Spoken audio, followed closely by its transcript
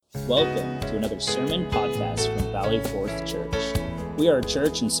welcome to another sermon podcast from Valley Fourth Church. We are a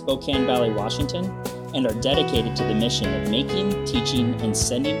church in Spokane Valley, Washington, and are dedicated to the mission of making, teaching, and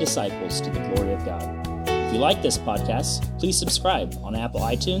sending disciples to the glory of God. If you like this podcast, please subscribe on Apple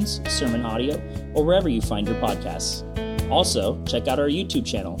iTunes, Sermon Audio, or wherever you find your podcasts. Also, check out our YouTube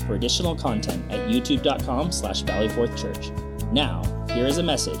channel for additional content at youtube.com/Valley Fourth Church. Now, here is a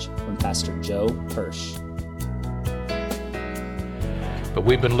message from Pastor Joe Hirsch. But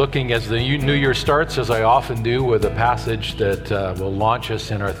we've been looking as the new year starts, as I often do, with a passage that will launch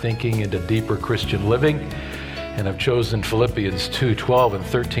us in our thinking into deeper Christian living. And I've chosen Philippians 2:12 and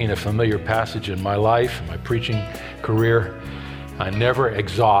 13, a familiar passage in my life, my preaching career. I never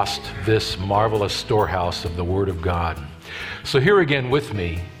exhaust this marvelous storehouse of the Word of God. So here again with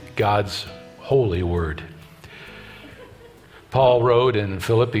me, God's holy Word. Paul wrote in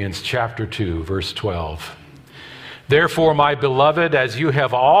Philippians chapter 2, verse 12, "Therefore, my beloved, as you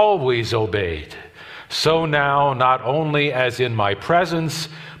have always obeyed, so now, not only as in my presence,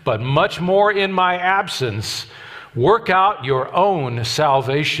 but much more in my absence, work out your own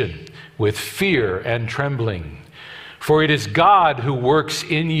salvation with fear and trembling. For it is God who works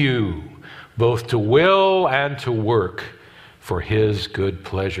in you, both to will and to work for His good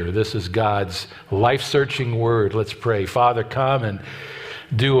pleasure." This is God's life-searching word. Let's pray. Father, come and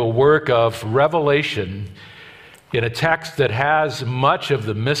do a work of revelation in a text that has much of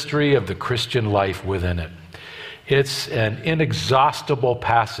the mystery of the Christian life within it. It's an inexhaustible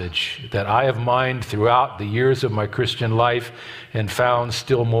passage that I have mined throughout the years of my Christian life and found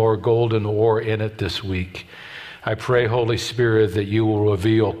still more golden ore in it this week. I pray, Holy Spirit, that you will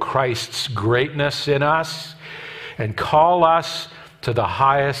reveal Christ's greatness in us and call us to the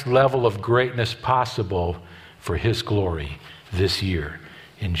highest level of greatness possible for His glory this year.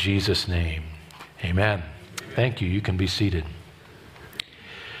 In Jesus' name, amen. Thank you. You can be seated.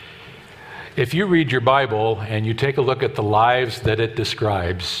 If you read your Bible and you take a look at the lives that it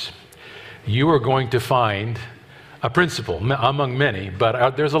describes, you are going to find a principle among many,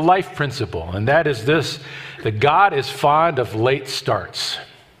 but there's a life principle, and that is this, that God is fond of late starts.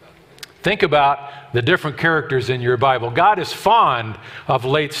 Think about the different characters in your Bible. God is fond of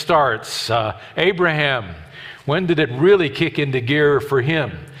late starts. Abraham, when did it really kick into gear for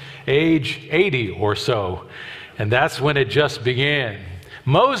him? Age 80 or so, and that's when it just began.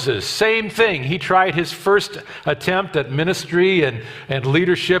 Moses, same thing. He tried his first attempt at ministry and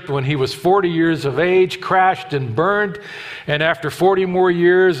leadership when he was 40 years of age, crashed and burned, and after 40 more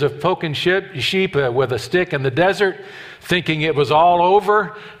years of poking sheep with a stick in the desert, thinking it was all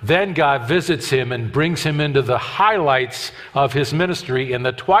over, then God visits him and brings him into the highlights of his ministry in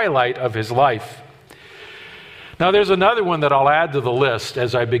the twilight of his life. Now, there's another one that I'll add to the list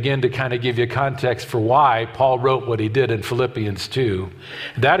as I begin to kind of give you context for why Paul wrote what he did in Philippians 2.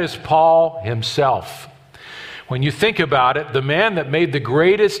 That is Paul himself. When you think about it, the man that made the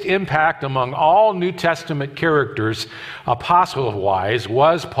greatest impact among all New Testament characters, apostle-wise,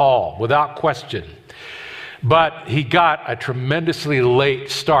 was Paul, without question. But he got a tremendously late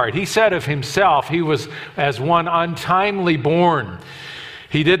start. He said of himself, he was as one untimely born.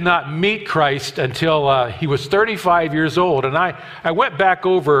 He did not meet Christ until he was 35 years old. And I went back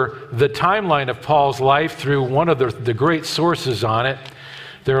over the timeline of Paul's life through one of the great sources on it.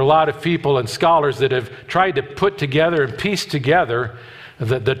 There are a lot of people and scholars that have tried to put together and piece together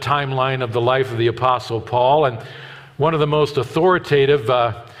the timeline of the life of the Apostle Paul. And one of the most authoritative,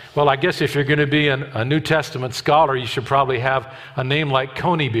 well, I guess if you're going to be a New Testament scholar, you should probably have a name like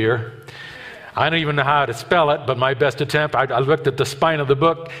Conybeare. I don't even know how to spell it, but my best attempt, I looked at the spine of the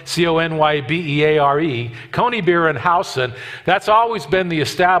book, Conybeare, Conybeare and Howson. That's always been the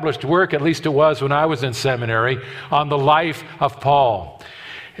established work, at least it was when I was in seminary, on the life of Paul.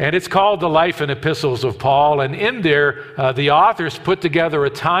 And it's called The Life and Epistles of Paul, and in there, the authors put together a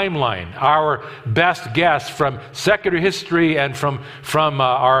timeline, our best guess from secular history and from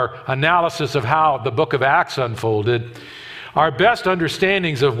our analysis of how the book of Acts unfolded. Our best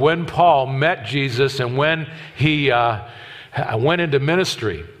understandings of when Paul met Jesus and when he went into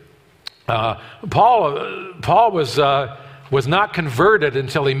ministry. Paul was not converted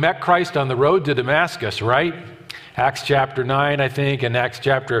until he met Christ on the road to Damascus, right? Acts chapter 9, I think, and Acts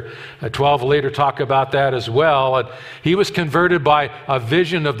chapter 12 later talk about that as well. And he was converted by a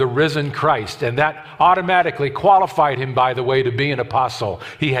vision of the risen Christ, and that automatically qualified him, by the way, to be an apostle.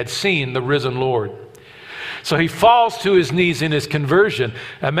 He had seen the risen Lord. So he falls to his knees in his conversion.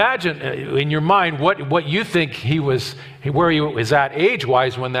 Imagine in your mind what you think where he was at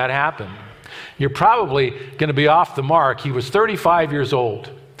age-wise when that happened. You're probably going to be off the mark. He was 35 years old.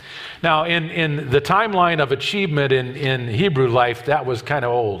 Now, in the timeline of achievement in Hebrew life, that was kind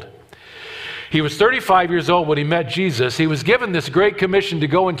of old. He was 35 years old when he met Jesus. He was given this great commission to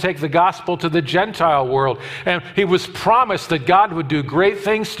go and take the gospel to the Gentile world. And he was promised that God would do great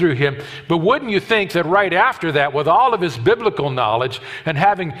things through him. But wouldn't you think that right after that, with all of his biblical knowledge and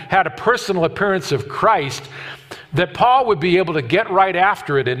having had a personal appearance of Christ, that Paul would be able to get right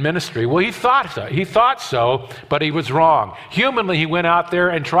after it in ministry? Well, he thought so. He thought so, but he was wrong. Humanly, he went out there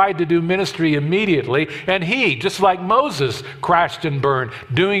and tried to do ministry immediately, and he, just like Moses, crashed and burned,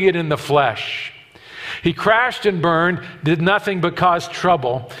 doing it in the flesh. He crashed and burned, did nothing but cause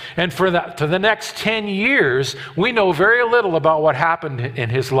trouble, and for the next 10 years, we know very little about what happened in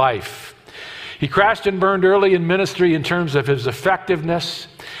his life. He crashed and burned early in ministry in terms of his effectiveness,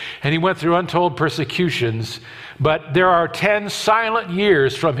 and he went through untold persecutions. But there are 10 silent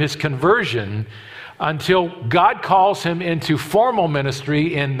years from his conversion until God calls him into formal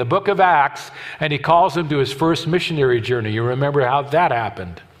ministry in the book of Acts, and he calls him to his first missionary journey. You remember how that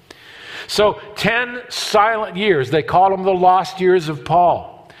happened. So 10 silent years. They call them the lost years of Paul.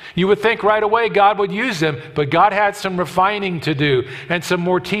 You would think right away God would use him, but God had some refining to do and some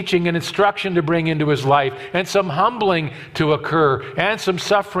more teaching and instruction to bring into his life and some humbling to occur and some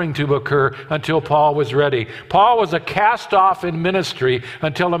suffering to occur until Paul was ready. Paul was a cast-off in ministry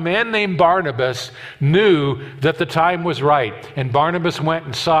until a man named Barnabas knew that the time was right. And Barnabas went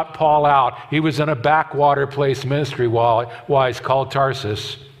and sought Paul out. He was in a backwater place ministry-wise called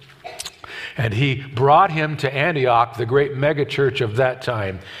Tarsus. And he brought him to Antioch, the great megachurch of that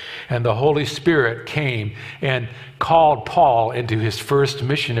time. And the Holy Spirit came and called Paul into his first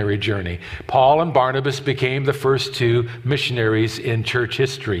missionary journey. Paul and Barnabas became the first two missionaries in church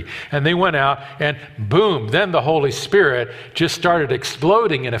history. And they went out and boom, then the Holy Spirit just started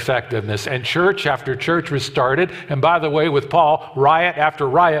exploding in effectiveness. And church after church was started. And by the way, with Paul, riot after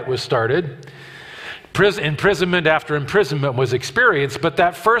riot was started. Imprisonment after imprisonment was experienced, but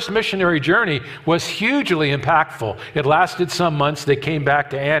that first missionary journey was hugely impactful. It lasted some months. They came back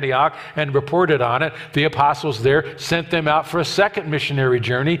to Antioch and reported on it. The apostles there sent them out for a second missionary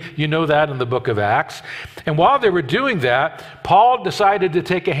journey. You know that in the book of Acts. And while they were doing that, Paul decided to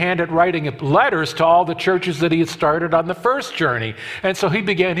take a hand at writing letters to all the churches that he had started on the first journey. And so he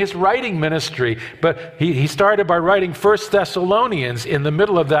began his writing ministry. But he started by writing 1 Thessalonians in the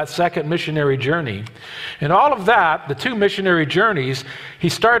middle of that second missionary journey. And all of that, the two missionary journeys, he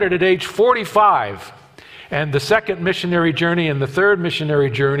started at age 45. And the second missionary journey and the third missionary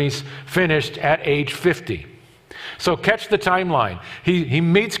journeys finished at age 50. So catch the timeline. He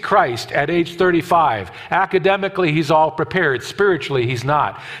meets Christ at age 35. Academically, he's all prepared. Spiritually, he's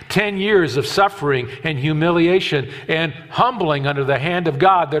not. 10 years of suffering and humiliation and humbling under the hand of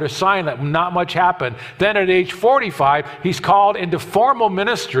God that are silent. Not much happened. Then at age 45, he's called into formal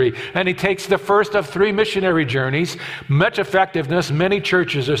ministry, and he takes the first of 3 missionary journeys. Much effectiveness. Many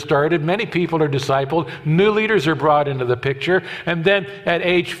churches are started. Many people are discipled. New leaders are brought into the picture. And then at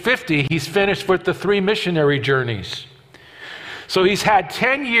age 50, he's finished with the 3 missionary journeys. So he's had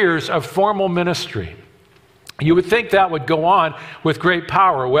 10 years of formal ministry. You would think that would go on with great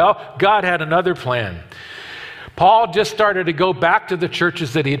power. Well, God had another plan. Paul just started to go back to the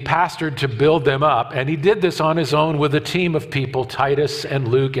churches that he had pastored to build them up, and he did this on his own with a team of people, Titus and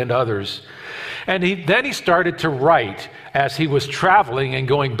Luke and others. And then he started to write as he was traveling and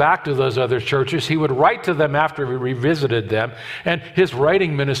going back to those other churches. He would write to them after he revisited them, and his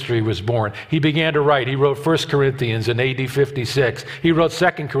writing ministry was born. He began to write. He wrote 1 Corinthians in AD 56. He wrote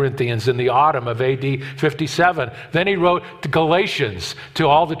 2 Corinthians in the autumn of AD 57. Then he wrote Galatians to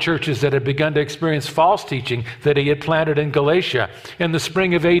all the churches that had begun to experience false teaching that he had planted in Galatia. In the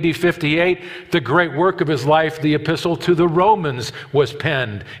spring of AD 58, the great work of his life, the epistle to the Romans, was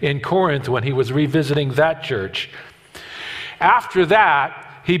penned in Corinth when he was revisiting that church. After that,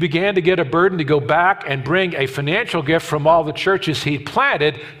 he began to get a burden to go back and bring a financial gift from all the churches he'd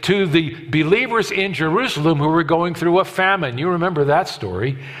planted to the believers in Jerusalem who were going through a famine. You remember that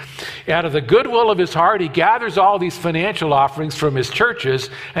story. Out of the goodwill of his heart, he gathers all these financial offerings from his churches,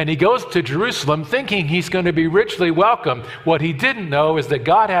 and he goes to Jerusalem thinking he's going to be richly welcomed. What he didn't know is that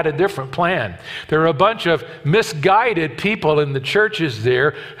God had a different plan. There are a bunch of misguided people in the churches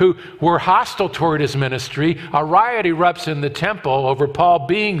there who were hostile toward his ministry. A riot erupts in the temple over Paul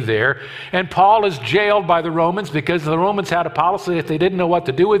being there, and Paul is jailed by the Romans because the Romans had a policy if they didn't know what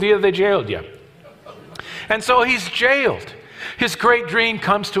to do with you, they jailed you. And so he's jailed. His great dream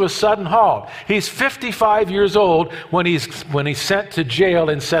comes to a sudden halt. He's 55 years old when he's sent to jail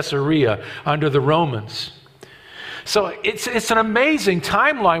in Caesarea under the Romans. So it's an amazing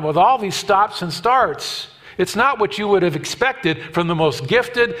timeline with all these stops and starts. It's not what you would have expected from the most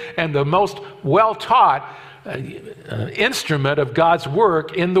gifted and the most well-taught instrument of God's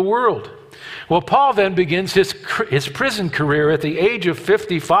work in the world. Well, Paul then begins his prison career at the age of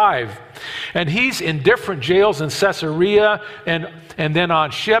 55. And he's in different jails in Caesarea and then on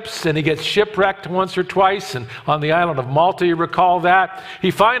ships, and he gets shipwrecked once or twice, and on the island of Malta, you recall that.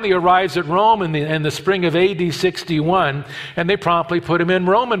 He finally arrives at Rome in the spring of AD 61, and they promptly put him in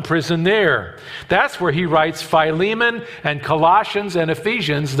Roman prison there. That's where he writes Philemon and Colossians and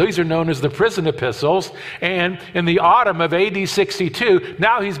Ephesians. These are known as the prison epistles. And in the autumn of AD 62,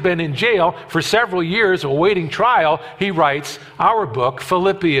 now he's been in jail for several years awaiting trial, he writes our book,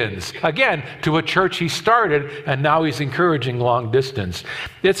 Philippians. Again, to a church he started, and now he's encouraging long distance.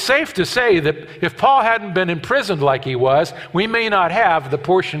 It's safe to say that if Paul hadn't been imprisoned like he was, we may not have the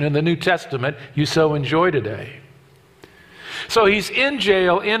portion in the New Testament you so enjoy today. So he's in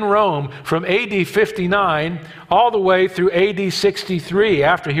jail in Rome from AD 59 all the way through AD 63.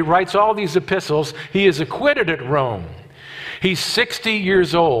 After he writes all these epistles, he is acquitted at Rome. He's 60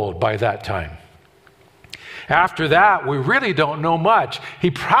 years old by that time. After that, we really don't know much.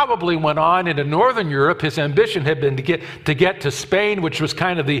 He probably went on into Northern Europe. His ambition had been to get to Spain, which was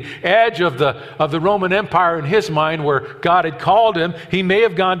kind of the edge of the Roman Empire in his mind, where God had called him. He may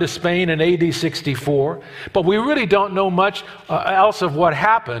have gone to Spain in AD 64, but we really don't know much else of what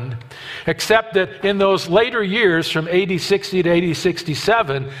happened, except that in those later years, from AD 60 to AD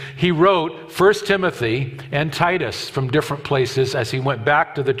 67, he wrote 1 Timothy and Titus from different places as he went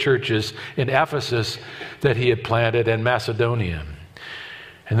back to the churches in Ephesus that he had planted in Macedonia.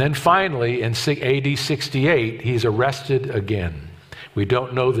 And then finally, in AD 68, he's arrested again. We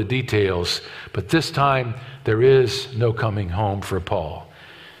don't know the details, but this time there is no coming home for Paul.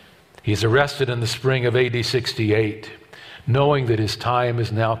 He's arrested in the spring of AD 68. Knowing that his time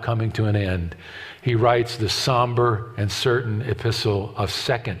is now coming to an end, he writes the somber and certain epistle of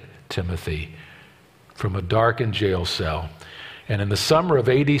 2 Timothy from a darkened jail cell. And in the summer of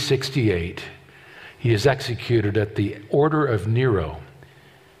AD 68, he is executed at the order of Nero,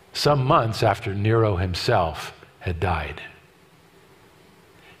 some months after Nero himself had died.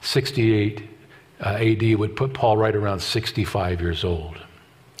 68 AD would put Paul right around 65 years old.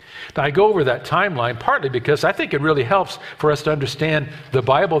 Now, I go over that timeline partly because I think it really helps for us to understand the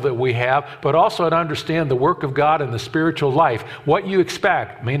Bible that we have, but also to understand the work of God in the spiritual life. What you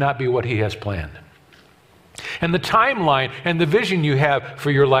expect may not be what he has planned. And the timeline and the vision you have for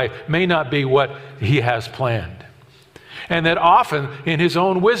your life may not be what he has planned. And that often, in his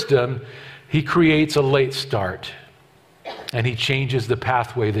own wisdom, he creates a late start. And he changes the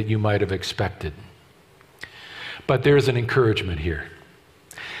pathway that you might have expected. But there's an encouragement here.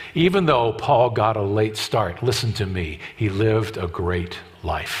 Even though Paul got a late start, listen to me, he lived a great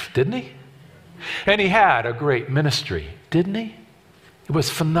life, didn't he? And he had a great ministry, didn't he? It was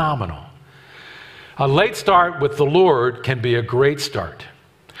phenomenal. A late start with the Lord can be a great start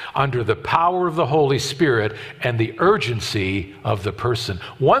under the power of the Holy Spirit and the urgency of the person.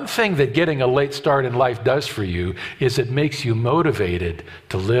 One thing that getting a late start in life does for you is it makes you motivated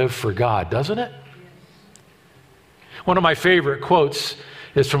to live for God, doesn't it? One of my favorite quotes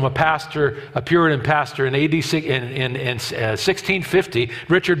is from a Puritan pastor in 1650.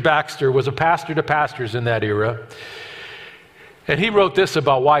 Richard Baxter was a pastor to pastors in that era. And he wrote this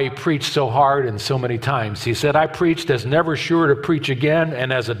about why he preached so hard and so many times. He said, "I preached as never sure to preach again,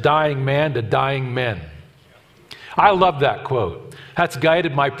 and as a dying man to dying men." I love that quote. That's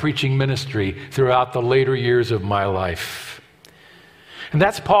guided my preaching ministry throughout the later years of my life. And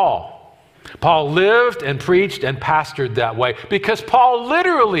that's Paul. Paul lived and preached and pastored that way because Paul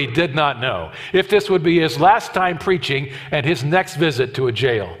literally did not know if this would be his last time preaching and his next visit to a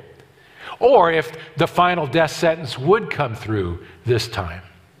jail, or if the final death sentence would come through this time.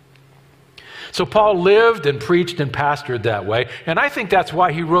 So Paul lived and preached and pastored that way, and I think that's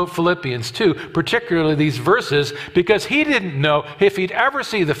why he wrote Philippians too, particularly these verses, because he didn't know if he'd ever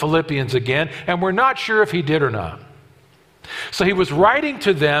see the Philippians again, and we're not sure if he did or not. So he was writing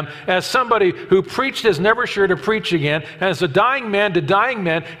to them as somebody who preached as never sure to preach again, as a dying man to dying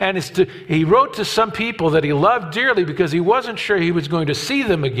men, and he wrote to some people that he loved dearly because he wasn't sure he was going to see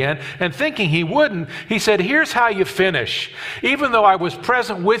them again, and thinking he wouldn't, he said, "Here's how you finish. Even though I was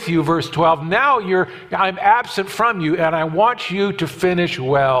present with you," verse 12, "now I'm absent from you, and I want you to finish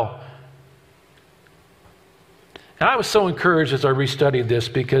well." And I was so encouraged as I restudied this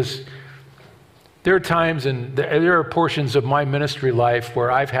because there are times and there are portions of my ministry life where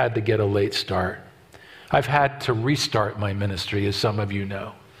I've had to get a late start. I've had to restart my ministry, as some of you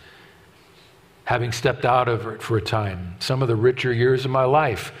know, having stepped out of it for a time. Some of the richer years of my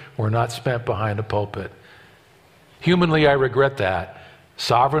life were not spent behind a pulpit. Humanly, I regret that.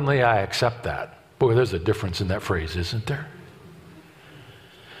 Sovereignly, I accept that. Boy, there's a difference in that phrase, isn't there?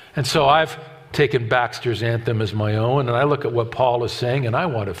 And so I've taken Baxter's anthem as my own, and I look at what Paul is saying, and I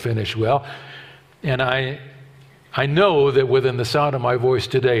want to finish well. And I know that within the sound of my voice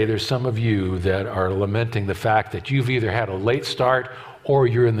today, there's some of you that are lamenting the fact that you've either had a late start or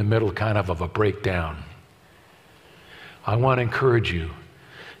you're in the middle kind of a breakdown. I want to encourage you.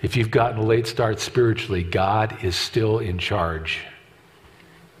 If you've gotten a late start spiritually, God is still in charge.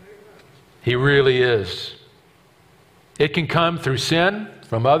 He really is. It can come through sin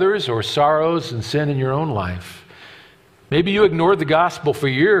from others or sorrows and sin in your own life. Maybe you ignored the gospel for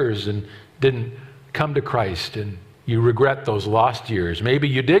years and didn't come to Christ, and you regret those lost years. Maybe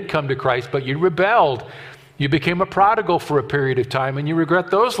you did come to Christ, but you rebelled. You became a prodigal for a period of time, and you regret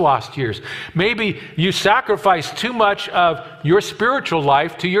those lost years. Maybe you sacrificed too much of your spiritual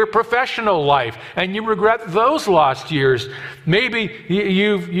life to your professional life, and you regret those lost years. Maybe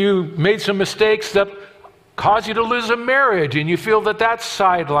you made some mistakes that caused you to lose a marriage, and you feel that that's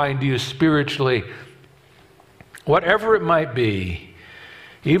sidelined you spiritually. Whatever it might be,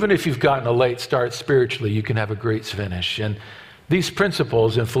 even if you've gotten a late start spiritually, you can have a great finish. And these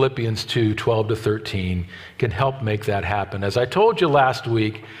principles in Philippians 2:12-13 can help make that happen. As I told you last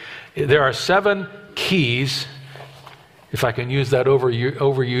week, there are 7 keys, if I can use that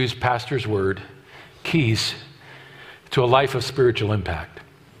overused pastor's word, keys to a life of spiritual impact.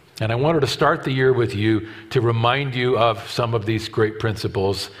 And I wanted to start the year with you to remind you of some of these great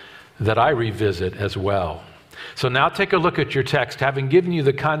principles that I revisit as well. So now take a look at your text, having given you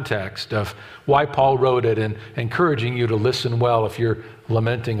the context of why Paul wrote it and encouraging you to listen well if you're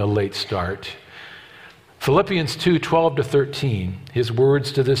lamenting a late start. Philippians 2:12-13, his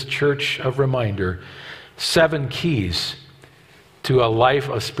words to this church of reminder, 7 keys to a life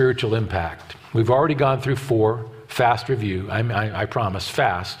of spiritual impact. We've already gone through 4. Fast review. I promise,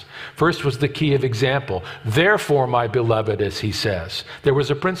 fast. First was the key of example. Therefore, my beloved, as he says. There was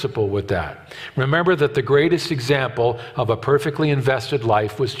a principle with that. Remember that the greatest example of a perfectly invested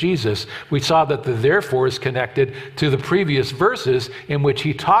life was Jesus. We saw that the therefore is connected to the previous verses in which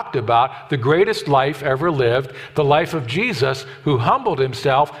he talked about the greatest life ever lived, the life of Jesus, who humbled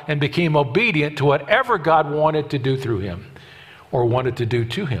himself and became obedient to whatever God wanted to do through him or wanted to do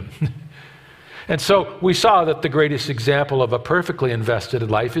to him. And so we saw that the greatest example of a perfectly invested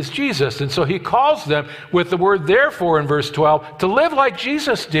life is Jesus. And so he calls them with the word therefore in verse 12 to live like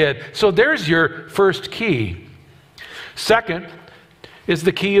Jesus did. So there's your first key. Second is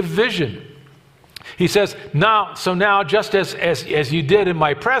the key of vision. He says, now, just as you did in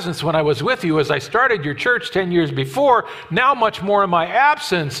my presence when I was with you, as I started your church 10 years before, now much more in my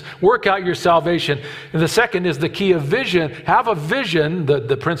absence, work out your salvation. And the second is the key of vision. Have a vision,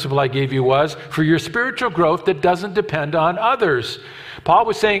 the principle I gave you was, for your spiritual growth that doesn't depend on others. Paul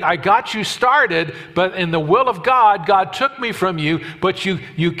was saying, I got you started, but in the will of God, God took me from you, but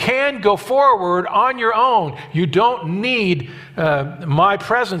you can go forward on your own. You don't need my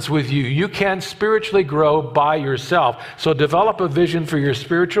presence with you. You can spiritually grow by yourself. So develop a vision for your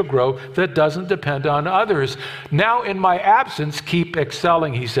spiritual growth that doesn't depend on others. Now in my absence, keep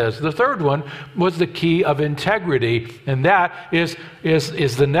excelling, he says. The third one was the key of integrity, and that is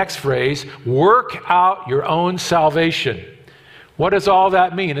the next phrase, work out your own salvation. What does all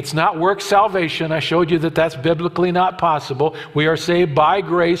that mean? It's not work salvation. I showed you that that's biblically not possible. We are saved by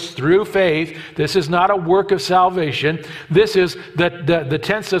grace through faith. This is not a work of salvation. This is the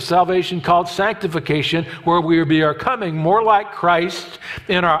tense of salvation called sanctification, where we are coming more like Christ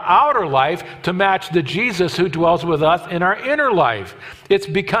in our outer life to match the Jesus who dwells with us in our inner life. It's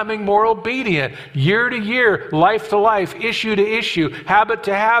becoming more obedient, year to year, life to life, issue to issue, habit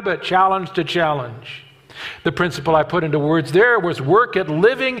to habit, challenge to challenge. The principle I put into words there was work at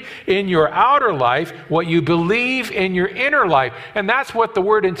living in your outer life what you believe in your inner life. And that's what the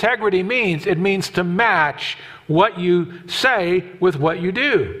word integrity means. It means to match what you say with what you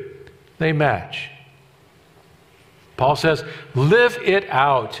do. They match. Paul says, live it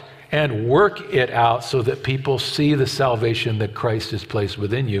out and work it out so that people see the salvation that Christ has placed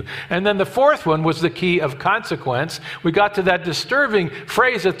within you. And then the fourth one was the key of consequence. We got to that disturbing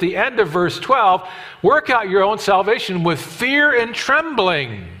phrase at the end of verse 12, work out your own salvation with fear and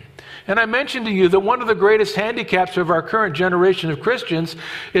trembling. And I mentioned to you that one of the greatest handicaps of our current generation of Christians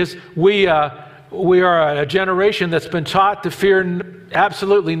is we are a generation that's been taught to fear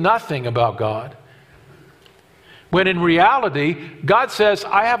absolutely nothing about God. When in reality, God says,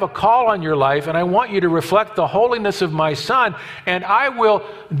 I have a call on your life and I want you to reflect the holiness of my Son, and I will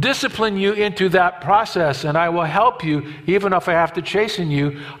discipline you into that process and I will help you even if I have to chasten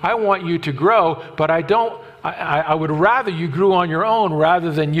you. I want you to grow, but I would rather you grew on your own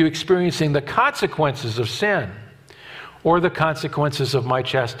rather than you experiencing the consequences of sin. or the consequences of my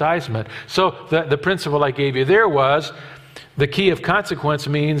chastisement. So the principle I gave you there was, the key of consequence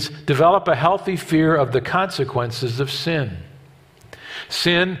means develop a healthy fear of the consequences of sin.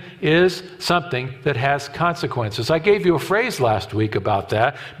 Sin is something that has consequences. I gave you a phrase last week about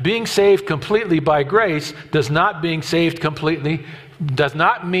that. Being saved completely by grace does not mean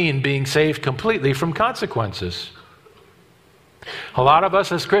being saved completely from consequences. A lot of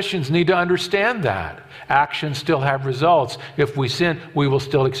us as Christians need to understand that. Actions still have results. If we sin, we will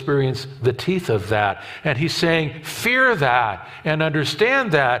still experience the teeth of that. And he's saying, fear that and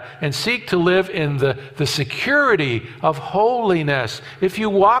understand that and seek to live in the security of holiness. If you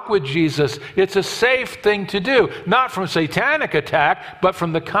walk with Jesus, it's a safe thing to do, not from satanic attack, but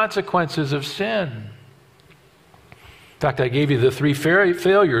from the consequences of sin. In fact, I gave you the 3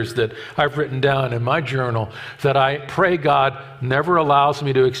 failures that I've written down in my journal that I pray God never allows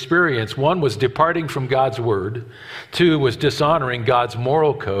me to experience. 1 was departing from God's word. 2 was dishonoring God's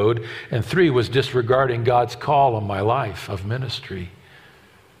moral code. And 3 was disregarding God's call on my life of ministry.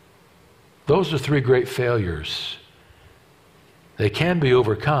 Those are 3 great failures. They can be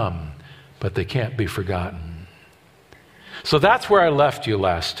overcome, but they can't be forgotten. So that's where I left you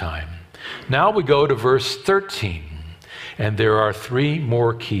last time. Now we go to verse 13. And there are 3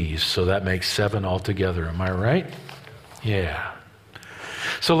 more keys, so that makes 7 altogether. Am I right? Yeah.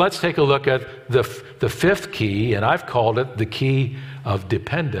 So let's take a look at the 5th key, and I've called it the key of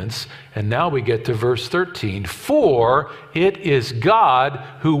dependence. And now we get to verse 13. For it is God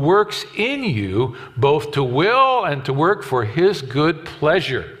who works in you both to will and to work for his good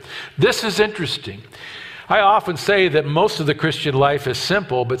pleasure. This is interesting. I often say that most of the Christian life is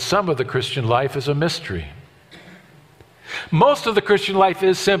simple, but some of the Christian life is a mystery. Most of the Christian life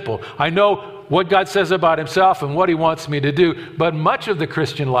is simple. I know what God says about himself and what he wants me to do, but much of the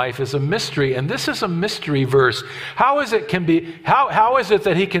Christian life is a mystery, and this is a mystery verse. How is it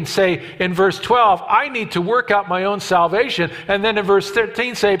that he can say in verse 12, I need to work out my own salvation, and then in verse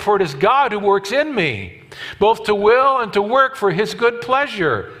 13 say, for it is God who works in me, both to will and to work for his good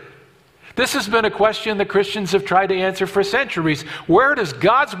pleasure. This has been a question that Christians have tried to answer for centuries. Where does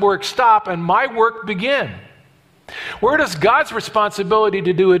God's work stop and my work begin? Where does God's responsibility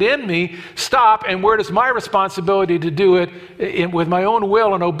to do it in me stop, and where does my responsibility to do it with my own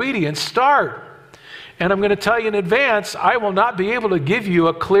will and obedience start? And I'm going to tell you in advance, I will not be able to give you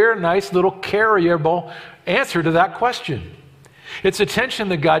a clear, nice little carryable answer to that question. It's a tension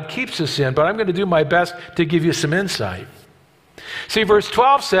that God keeps us in, but I'm going to do my best to give you some insight. See, verse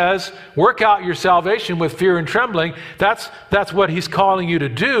 12 says, work out your salvation with fear and trembling. That's what he's calling you to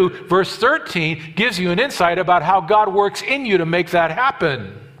do. Verse 13 gives you an insight about how God works in you to make that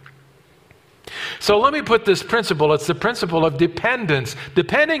happen. So let me put this principle. It's the principle of dependence,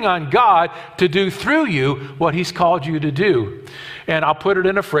 depending on God to do through you what he's called you to do. And I'll put it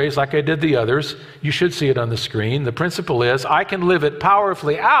in a phrase like I did the others. You should see it on the screen. The principle is, I can live it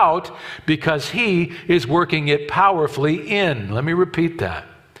powerfully out because he is working it powerfully in. Let me repeat that.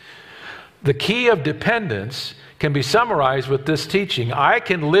 The key of dependence can be summarized with this teaching. I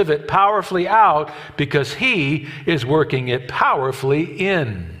can live it powerfully out because he is working it powerfully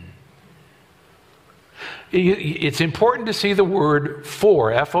in. It's important to see the word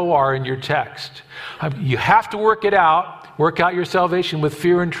for, F-O-R, in your text. You have to work it out. Work out your salvation with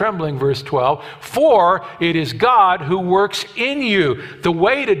fear and trembling, verse 12. For it is God who works in you. The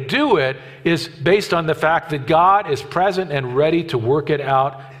way to do it is based on the fact that God is present and ready to work it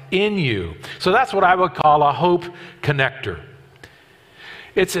out in you. So that's what I would call a hope connector.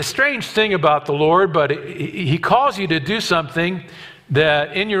 It's a strange thing about the Lord, but he calls you to do something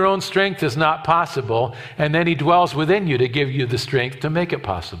that in your own strength is not possible, and then he dwells within you to give you the strength to make it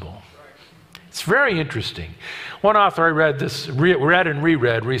possible. It's very interesting. One author I read and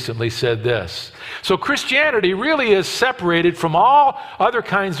reread recently said this. So Christianity really is separated from all other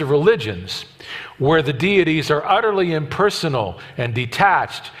kinds of religions where the deities are utterly impersonal and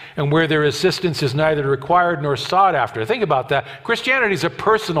detached and where their assistance is neither required nor sought after. Think about that. Christianity is a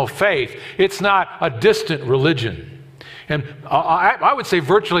personal faith. It's not a distant religion. And I would say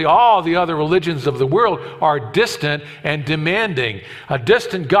virtually all the other religions of the world are distant and demanding. A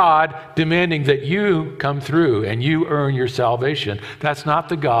distant God demanding that you come through and you earn your salvation. That's not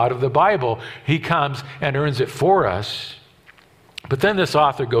the God of the Bible. He comes and earns it for us. But then this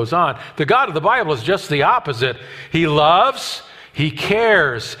author goes on. The God of the Bible is just the opposite. He loves, he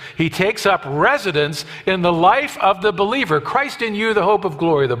cares. He takes up residence in the life of the believer. Christ in you, the hope of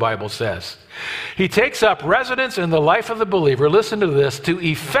glory, the Bible says. He takes up residence in the life of the believer, listen to this, to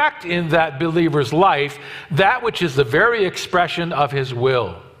effect in that believer's life that which is the very expression of his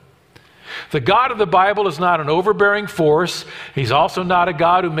will. The God of the Bible is not an overbearing force. He's also not a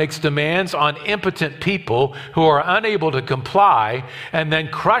God who makes demands on impotent people who are unable to comply and then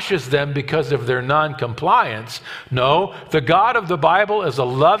crushes them because of their non-compliance. No, the God of the Bible is a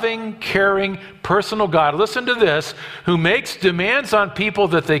loving, caring, personal God. Listen to this, who makes demands on people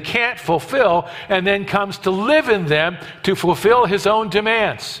that they can't fulfill and then comes to live in them to fulfill his own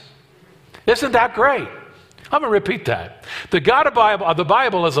demands. Isn't that great? I'm going to repeat that. The God of the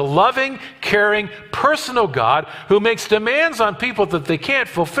Bible is a loving, caring, personal God who makes demands on people that they can't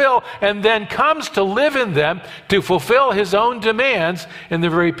fulfill and then comes to live in them to fulfill his own demands in the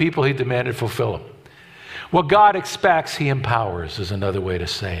very people he demanded fulfill them. What God expects, he empowers, is another way to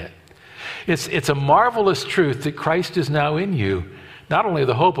say it. It's a marvelous truth that Christ is now in you. Not only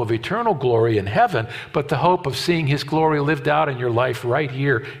the hope of eternal glory in heaven, but the hope of seeing his glory lived out in your life right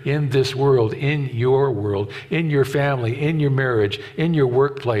here in this world, in your family, in your marriage, in your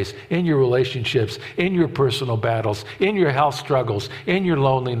workplace, in your relationships, in your personal battles, in your health struggles, in your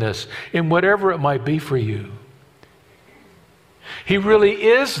loneliness, in whatever it might be for you. He really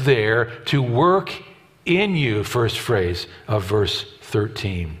is there to work in you, first phrase of verse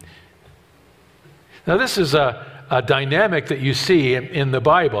 13. Now this is a dynamic that you see in the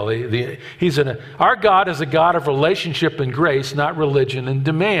Bible. Our God is a God of relationship and grace, not religion and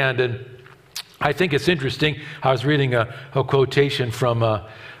demand. And I think it's interesting. I was reading a quotation from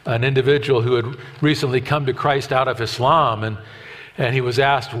an individual who had recently come to Christ out of Islam, and he was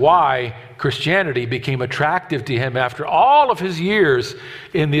asked why Christianity became attractive to him after all of his years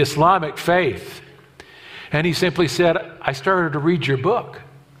in the Islamic faith. And he simply said, I started to read your book.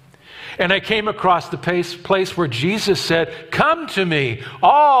 And I came across the place where Jesus said, come to me,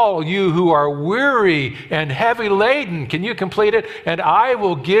 all you who are weary and heavy laden. Can you complete it? And I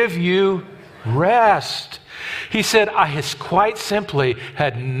will give you rest. He said, I quite simply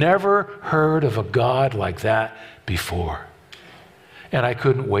had never heard of a God like that before. And I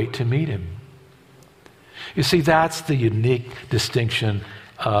couldn't wait to meet him. You see, that's the unique distinction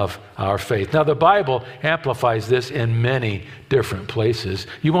of our faith. Now, the Bible amplifies this in many different places.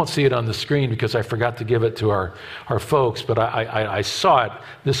 You won't see it on the screen because I forgot to give it to our folks, but I saw it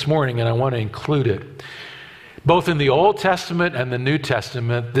this morning and I want to include it. Both in the Old Testament and the New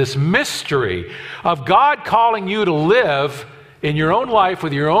Testament, this mystery of God calling you to live in your own life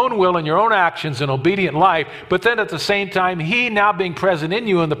with your own will and your own actions, an obedient life, but then at the same time, he now being present in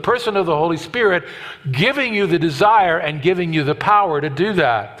you in the person of the Holy Spirit, giving you the desire and giving you the power to do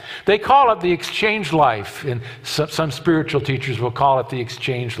that. They call it the exchange life, and some spiritual teachers will call it the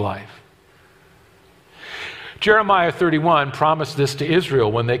exchange life. Jeremiah 31 promised this to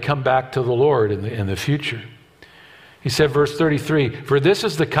Israel when they come back to the Lord in the future. He said, verse 33, for this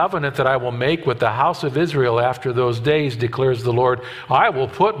is the covenant that I will make with the house of Israel after those days, declares the Lord. I will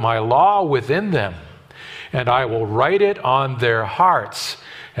put my law within them, and I will write it on their hearts,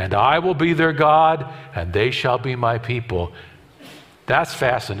 and I will be their God, and they shall be my people. That's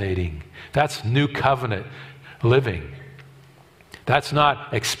fascinating. That's new covenant living. That's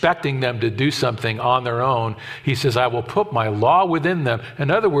not expecting them to do something on their own. He says, I will put my law within them. In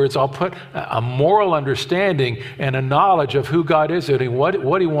other words, I'll put a moral understanding and a knowledge of who God is and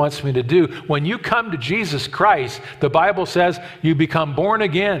what he wants me to do. When you come to Jesus Christ, the Bible says you become born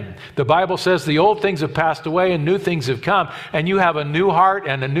again. The Bible says the old things have passed away and new things have come, and you have a new heart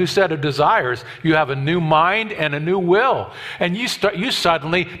and a new set of desires. You have a new mind and a new will. And you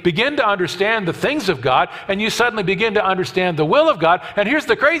suddenly begin to understand the things of God, and you suddenly begin to understand the will of God. And here's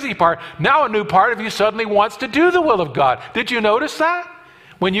the crazy part. Now a new part of you suddenly wants to do the will of God. Did you notice that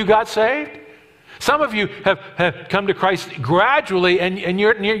when you got saved? Some of you have come to Christ gradually, and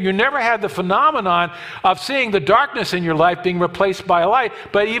you never had the phenomenon of seeing the darkness in your life being replaced by light.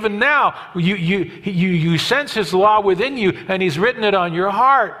 But even now, you sense his law within you, and he's written it on your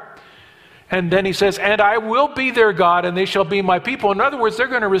heart. And then he says, and I will be their God, and they shall be my people. In other words, they're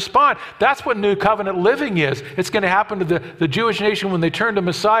going to respond. That's what new covenant living is. It's going to happen to the Jewish nation when they turn to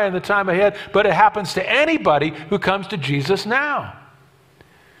Messiah in the time ahead, but it happens to anybody who comes to Jesus now.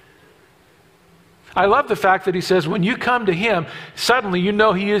 I love the fact that he says, when you come to him, suddenly you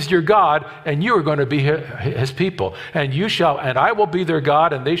know he is your God, and you are going to be his people. And I will be their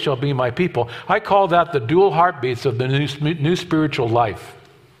God, and they shall be my people. I call that the dual heartbeats of the new spiritual life.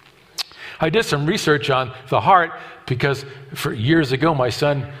 I did some research on the heart because for years ago my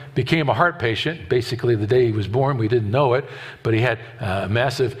son became a heart patient. Basically the day he was born, we didn't know it, but he had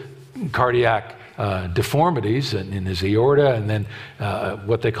massive cardiac deformities in his aorta, and then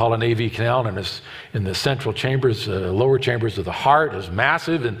what they call an AV canal in the central chambers, lower chambers of the heart is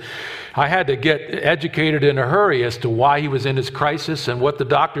massive. And I had to get educated in a hurry as to why he was in his crisis and what the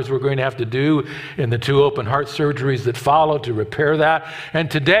doctors were going to have to do in the 2 open heart surgeries that followed to repair that.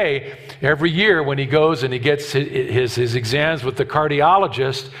 And today, every year when he goes and he gets his exams with the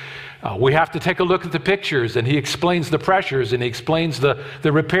cardiologist, we have to take a look at the pictures, and he explains the pressures, and he explains the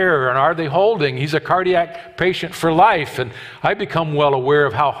repair, and are they holding? He's a cardiac patient for life, and I become well aware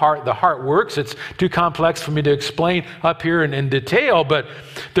of how the heart works. It's too complex for me to explain up here in detail, but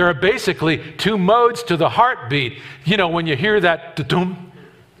there are basically 2 modes to the heartbeat. You know, when you hear that ta-tum,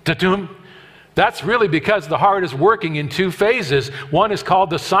 ta-tum, that's really because the heart is working in 2 phases. One is called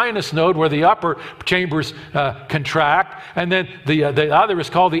the sinus node, where the upper chambers contract, and then the other is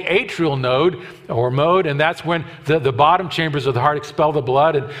called the atrial node or mode, and that's when the bottom chambers of the heart expel the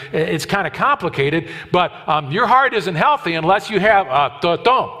blood. And it's kind of complicated, but your heart isn't healthy unless you have a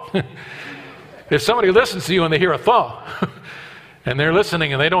thump. If somebody listens to you and they hear a thump, and they're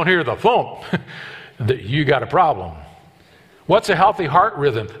listening and they don't hear the thump, you got a problem. What's a healthy heart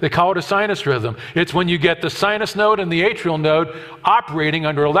rhythm? They call it a sinus rhythm. It's when you get the sinus node and the atrial node operating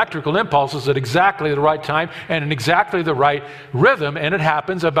under electrical impulses at exactly the right time and in exactly the right rhythm, and it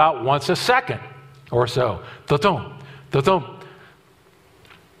happens about once a second or so. Ta-thum, ta-thum.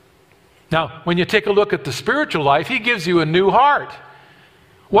 Now, when you take a look at the spiritual life, he gives you a new heart.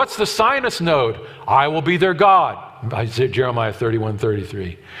 What's the sinus node? I will be their God. Jeremiah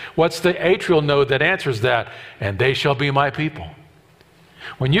 31:33. What's the atrial node that answers that? And they shall be my people.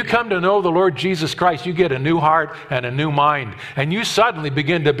 When you come to know the Lord Jesus Christ, you get a new heart and a new mind. And you suddenly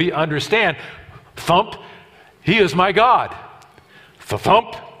begin to understand, thump, he is my God.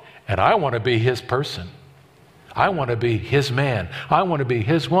 Thump, and I want to be his person. I want to be his man. I want to be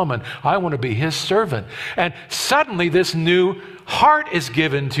his woman. I want to be his servant. And suddenly this new heart is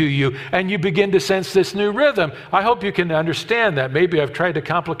given to you, and you begin to sense this new rhythm. I hope you can understand that. Maybe I've tried to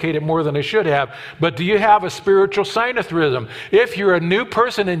complicate it more than I should have, but do you have a spiritual sinus rhythm? If you're a new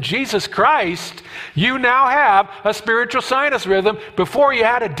person in Jesus Christ, you now have a spiritual sinus rhythm. Before you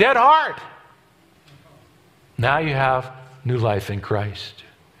had a dead heart. Now you have new life in Christ.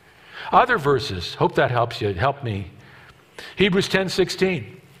 Other verses, hope that helps you. Help me. Hebrews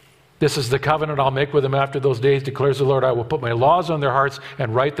 10:16. This is the covenant I'll make with them after those days, declares the Lord. I will put my laws on their hearts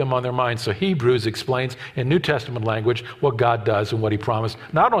and write them on their minds. So Hebrews explains in New Testament language what God does and what he promised,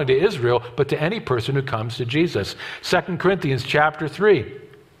 not only to Israel, but to any person who comes to Jesus. 2 Corinthians chapter 3.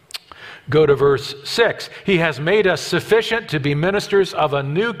 Go to verse 6. He has made us sufficient to be ministers of a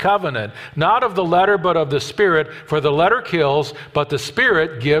new covenant, not of the letter, but of the Spirit. For the letter kills, but the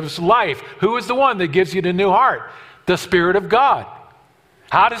Spirit gives life. Who is the one that gives you the new heart? The Spirit of God.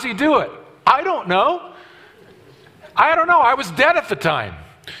 How does he do it? I don't know. I was dead at the time.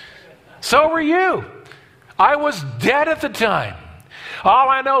 So were you. I was dead at the time. All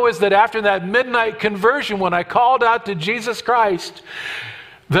I know is that after that midnight conversion, when I called out to Jesus Christ,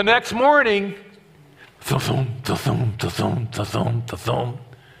 the next morning,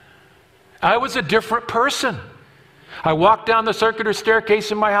 I was a different person. I walked down the circular staircase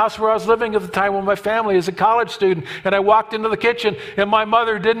in my house where I was living at the time with my family as a college student, and I walked into the kitchen, and my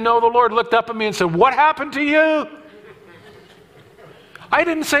mother didn't know the Lord, looked up at me and said, "What happened to you?" I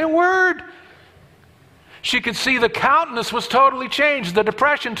didn't say a word. She could see the countenance was totally changed, the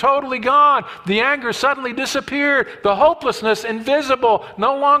depression totally gone, the anger suddenly disappeared, the hopelessness invisible,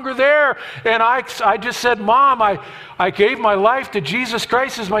 no longer there. And I just said, "Mom, I gave my life to Jesus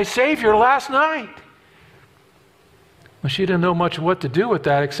Christ as my Savior last night." Well, she didn't know much what to do with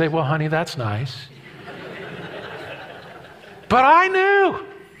that except say, "Well, honey, that's nice." But I knew.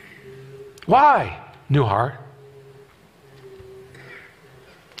 Why? New heart.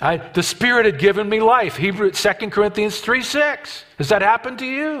 The Spirit had given me life. 2 Corinthians 3:6. Has that happened to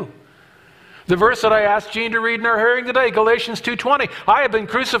you? The verse that I asked Gene to read in our hearing today, Galatians 2:20. I have been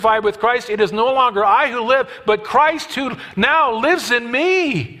crucified with Christ. It is no longer I who live, but Christ who now lives in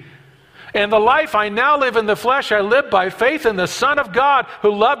me. And the life I now live in the flesh, I live by faith in the Son of God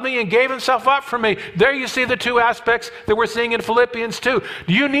who loved me and gave himself up for me. There you see the two aspects that we're seeing in Philippians 2.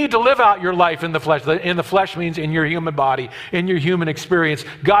 You need to live out your life in the flesh. In the flesh means in your human body, in your human experience.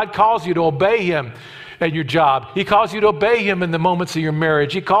 God calls you to obey him at your job. He calls you to obey him in the moments of your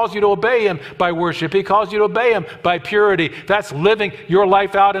marriage. He calls you to obey him by worship. He calls you to obey him by purity. That's living your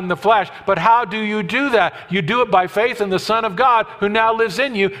life out in the flesh. But how do you do that? You do it by faith in the Son of God who now lives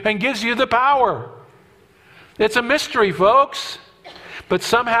in you and gives you the power. It's a mystery, folks. But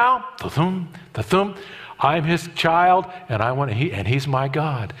somehow, I'm his child, and he's my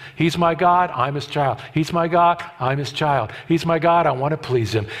God. He's my God, I'm his child. He's my God, I'm his child. He's my God, I want to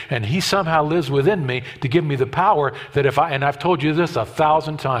please him. And he somehow lives within me to give me the power that and I've told you this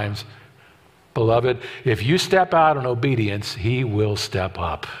 1,000 times, beloved, if you step out in obedience, he will step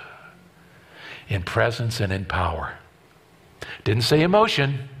up in presence and in power. Didn't say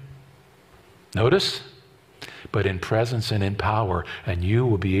emotion. Notice? But in presence and in power, and you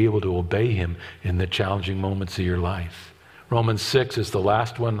will be able to obey him in the challenging moments of your life. Romans 6 is the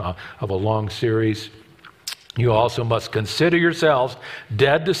last one of a long series. You also must consider yourselves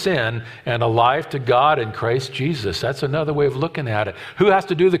dead to sin and alive to God in Christ Jesus. That's another way of looking at it. Who has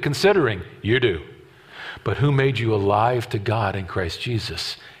to do the considering? You do. But who made you alive to God in Christ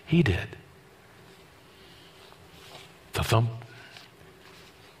Jesus? He did. The thump.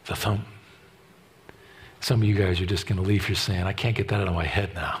 The thump. Some of you guys are just going to leave here saying, I can't get that out of my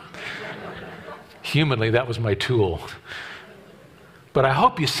head now. Humanly, that was my tool. But I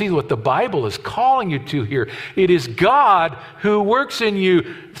hope you see what the Bible is calling you to here. It is God who works in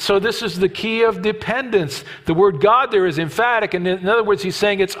you. So this is the key of dependence. The word God there is emphatic. And in other words, he's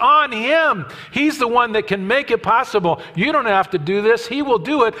saying it's on him. He's the one that can make it possible. You don't have to do this. He will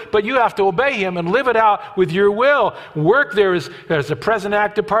do it, but you have to obey him and live it out with your will. Work there is a present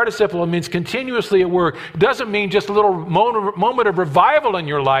active participle. It means continuously at work. It doesn't mean just a little moment of revival in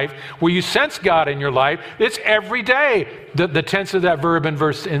your life where you sense God in your life. It's every day. The tense of that verb in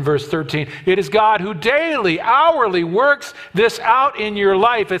verse 13. It is God who daily, hourly works this out in your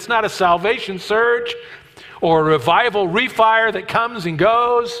life. It's not a salvation surge or a revival refire that comes and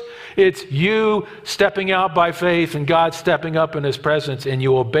goes. It's you stepping out by faith and God stepping up in his presence, and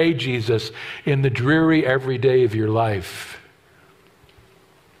you obey Jesus in the dreary every day of your life.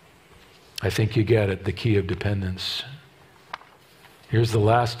 I think you get it, the key of dependence. Here's the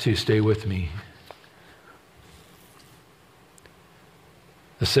last two. Stay with me.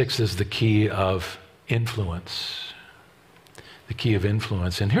 The sixth is the key of influence. The key of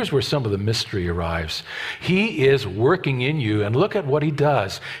influence. And here's where some of the mystery arrives. He is working in you, and look at what he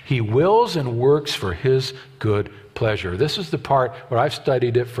does. He wills and works for his good pleasure. This is the part where I've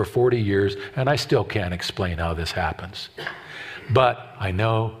studied it for 40 years, and I still can't explain how this happens. But I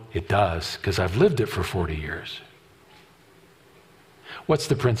know it does, because I've lived it for 40 years. What's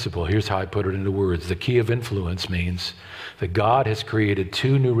the principle? Here's how I put it into words. The key of influence means that God has created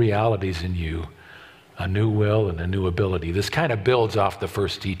two new realities in you, a new will and a new ability. This kind of builds off the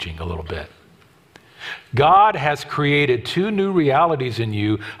first teaching a little bit. God has created two new realities in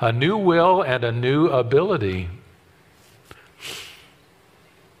you, a new will and a new ability.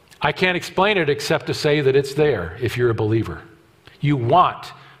 I can't explain it except to say that it's there if you're a believer. You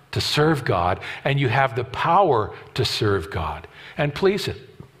want to serve God, and you have the power to serve God and please him.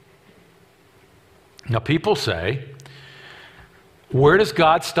 Now, people say, where does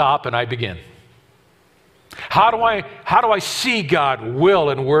God stop and I begin? How do I see God will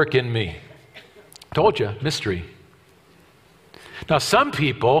and work in me? Told you, mystery. Now, some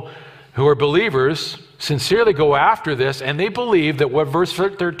people who are believers sincerely go after this, and they believe that what verse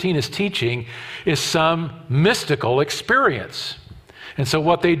 13 is teaching is some mystical experience. And so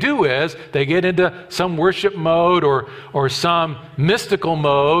what they do is they get into some worship mode or some mystical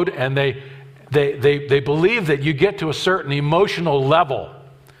mode, and they believe that you get to a certain emotional level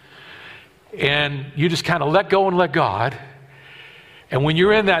and you just kind of let go and let God. And when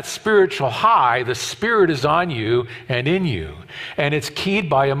you're in that spiritual high, the Spirit is on you and in you, and it's keyed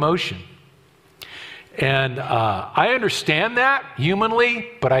by emotion. And I understand that humanly,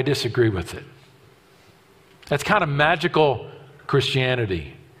 but I disagree with it. That's kind of magical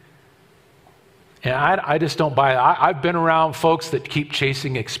Christianity. And I just don't buy it. I've been around folks that keep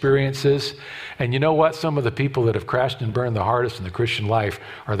chasing experiences. And you know what? Some of the people that have crashed and burned the hardest in the Christian life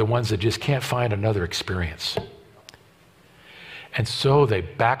are the ones that just can't find another experience. And so they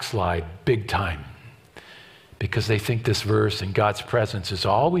backslide big time because they think this verse and God's presence is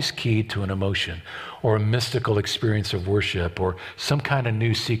always keyed to an emotion or a mystical experience of worship or some kind of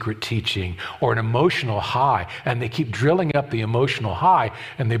new secret teaching or an emotional high. And they keep drilling up the emotional high,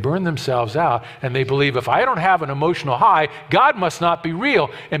 and they burn themselves out, and they believe if I don't have an emotional high, God must not be real.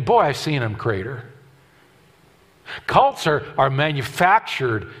 And boy, I've seen them crater. Cults are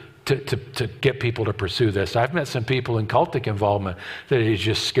manufactured to get people to pursue this. I've met some people in cultic involvement that it is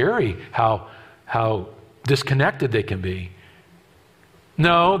just scary how disconnected they can be.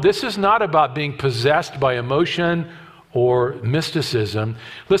 No, this is not about being possessed by emotion or mysticism.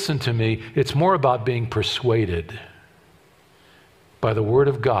 Listen to me, it's more about being persuaded by the Word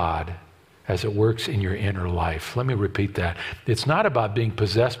of God as it works in your inner life. Let me repeat that. It's not about being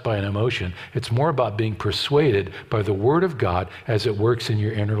possessed by an emotion. It's more about being persuaded by the Word of God as it works in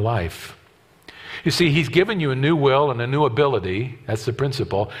your inner life. You see, He's given you a new will and a new ability. That's the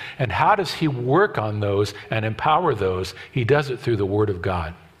principle. And how does He work on those and empower those? He does it through the Word of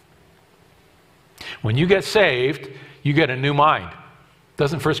God. When you get saved, you get a new mind.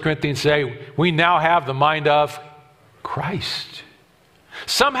 Doesn't 1 Corinthians say, we now have the mind of Christ?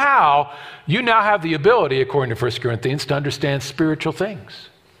 Somehow, you now have the ability, according to 1 Corinthians, to understand spiritual things,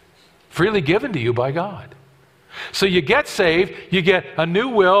 freely given to you by God. So you get saved, you get a new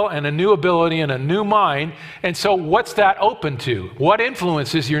will and a new ability and a new mind. And so what's that open to? What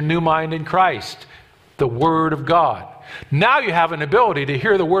influences your new mind in Christ? The Word of God. Now you have an ability to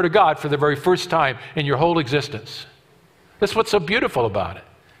hear the Word of God for the very first time in your whole existence. That's what's so beautiful about it.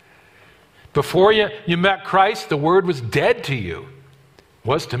 Before you met Christ, the Word was dead to you.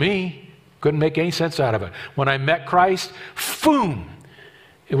 Was to me. Couldn't make any sense out of it. When I met Christ, boom!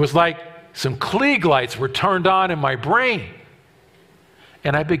 It was like some Klieg lights were turned on in my brain.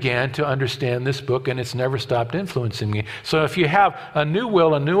 And I began to understand this book, and it's never stopped influencing me. So if you have a new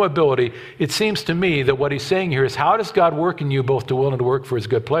will, a new ability, it seems to me that what he's saying here is, how does God work in you both to will and to work for his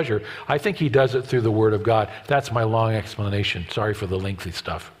good pleasure? I think he does it through the Word of God. That's my long explanation. Sorry for the lengthy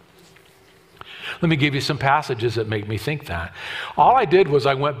stuff. Let me give you some passages that make me think that. All I did was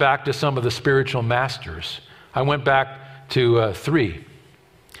I went back to some of the spiritual masters. I went back to 3.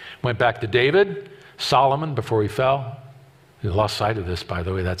 Went back to David, Solomon before he fell. He lost sight of this, by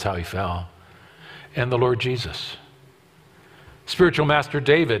the way. That's how he fell. And the Lord Jesus. Spiritual master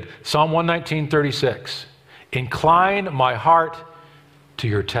David, Psalm 119:36. Incline my heart to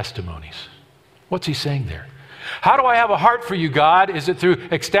your testimonies. What's he saying there? How do I have a heart for you, God? Is it through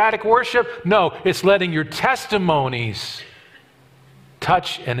ecstatic worship? No, it's letting your testimonies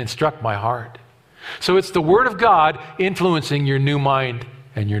touch and instruct my heart. So it's the Word of God influencing your new mind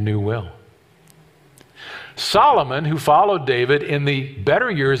and your new will. Solomon, who followed David in the better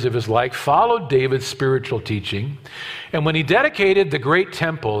years of his life, followed David's spiritual teaching. And when he dedicated the great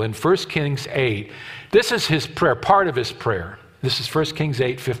temple in 1 Kings 8, this is his prayer, part of his prayer. This is 1 Kings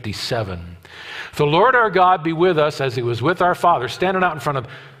 8:57. The Lord our God be with us as he was with our fathers, standing out in front of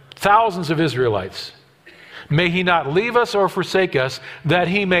thousands of Israelites. May he not leave us or forsake us, that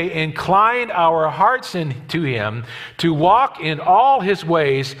he may incline our hearts to him, to walk in all his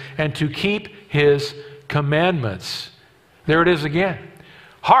ways and to keep his commandments. There it is again.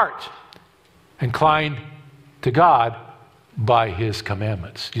 Heart inclined to God by his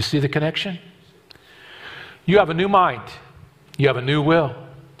commandments. Do you see the connection? You have a new mind. You have a new will.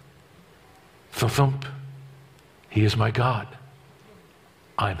 Thump. He is my God.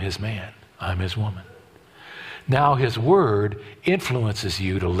 I'm his man. I'm his woman. Now his word influences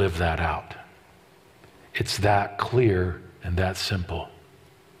you to live that out. It's that clear and that simple.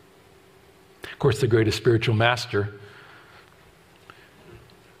 Of course, the greatest spiritual master,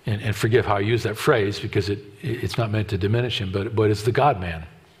 and forgive how I use that phrase because it's not meant to diminish him, but it's the God-man.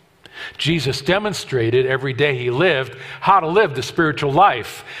 Jesus demonstrated every day he lived how to live the spiritual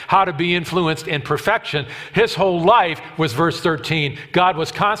life, how to be influenced in perfection. His whole life was, verse 13, God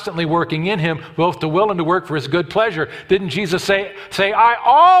was constantly working in him both to will and to work for his good pleasure. Didn't Jesus say, I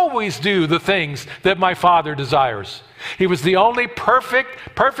always do the things that my Father desires? He was the only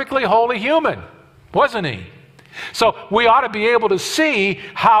perfectly holy human, wasn't he? So we ought to be able to see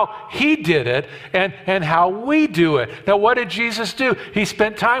how he did it and how we do it. Now, what did Jesus do? He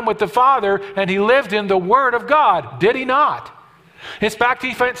spent time with the Father and he lived in the Word of God, did he not? In fact,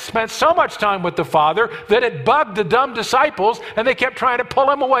 he spent so much time with the Father that it bugged the dumb disciples and they kept trying to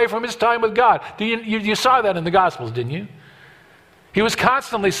pull him away from his time with God. You saw that in the Gospels, didn't you? He was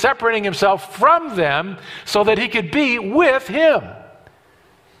constantly separating himself from them so that he could be with him.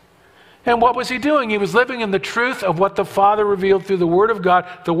 And what was he doing? He was living in the truth of what the Father revealed through the Word of God.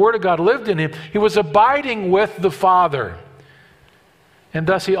 The Word of God lived in him. He was abiding with the Father. And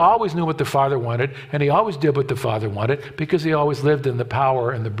thus he always knew what the Father wanted, and he always did what the Father wanted because he always lived in the power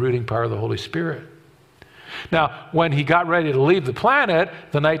and the brooding power of the Holy Spirit. Now, when he got ready to leave the planet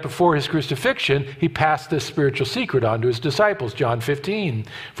the night before his crucifixion, he passed this spiritual secret on to his disciples. John 15,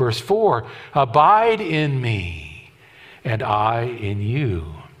 verse 4, abide in me, and I in you.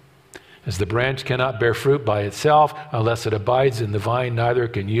 As the branch cannot bear fruit by itself unless it abides in the vine, neither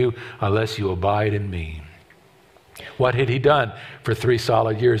can you unless you abide in me. What had he done for 3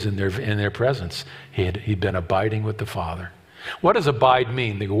 solid years in their presence? He'd been abiding with the Father. What does abide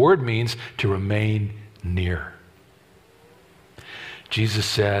mean? The word means to remain near. Jesus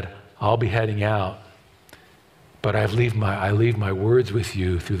said, I'll be heading out, But I leave my words with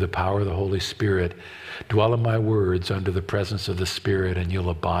you through the power of the Holy Spirit. Dwell in my words under the presence of the Spirit, and you'll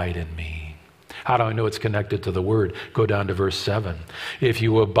abide in me. How do I know it's connected to the word? Go down to verse 7. If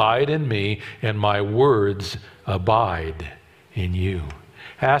you abide in me, and my words abide in you.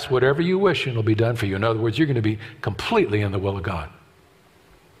 Ask whatever you wish, and it'll be done for you. In other words, you're going to be completely in the will of God.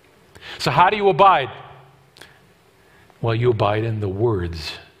 So how do you abide? Well, you abide in the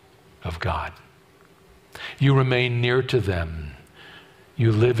words of God. You remain near to them.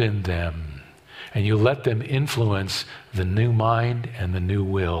 You live in them. And you let them influence the new mind and the new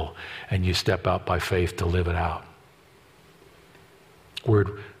will. And you step out by faith to live it out.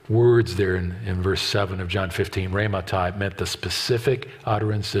 Words there in verse 7 of John 15, rhematai, meant the specific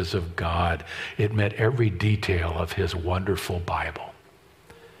utterances of God. It meant every detail of his wonderful Bible.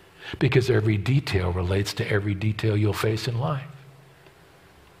 Because every detail relates to every detail you'll face in life.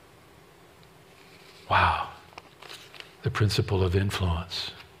 Wow. The principle of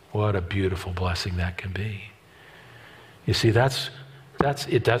influence. What a beautiful blessing that can be. You see, it's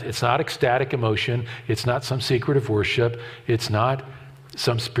not ecstatic emotion. It's not some secret of worship. It's not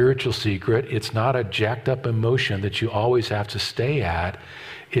some spiritual secret. It's not a jacked up emotion that you always have to stay at.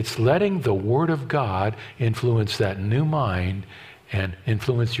 It's letting the Word of God influence that new mind and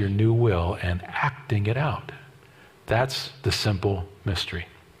influence your new will and acting it out. That's the simple mystery.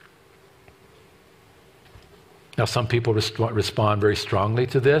 Now, some people respond very strongly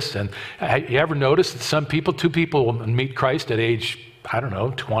to this. And you ever notice that two people meet Christ at age,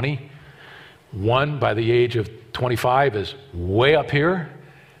 20. One by the age of 25 is way up here.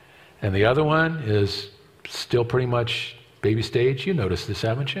 And the other one is still pretty much baby stage. You noticed this,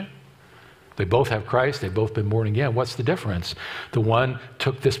 haven't you? They both have Christ. They've both been born again. What's the difference? The one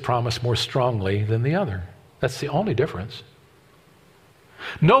took this promise more strongly than the other. That's the only difference.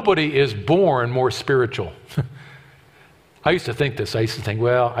 Nobody is born more spiritual. I used to think this. I used to think,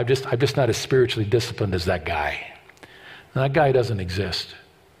 well, I'm just not as spiritually disciplined as that guy. And that guy doesn't exist.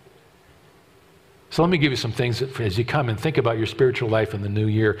 So let me give you some things as you come and think about your spiritual life in the new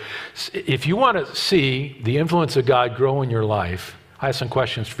year. If you want to see the influence of God grow in your life, I have some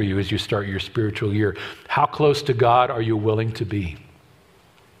questions for you as you start your spiritual year. How close to God are you willing to be?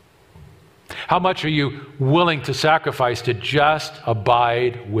 How much are you willing to sacrifice to just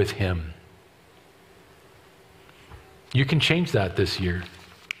abide with Him? You can change that this year.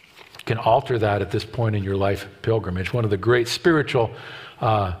 You can alter that at this point in your life pilgrimage. One of the great spiritual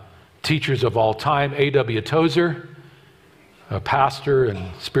teachers of all time, A.W. Tozer, a pastor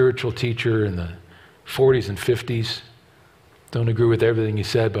and spiritual teacher in the 40s and 50s. Don't agree with everything he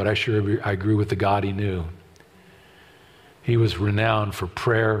said, but I agree with the God he knew. He was renowned for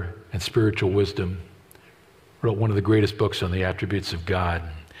prayer and spiritual wisdom. Wrote one of the greatest books on the attributes of God.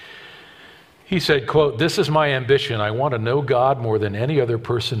 He said, quote, "This is my ambition. I want to know God more than any other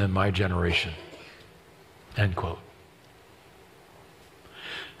person in my generation." End quote.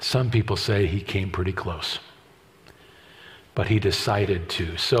 Some people say he came pretty close, but he decided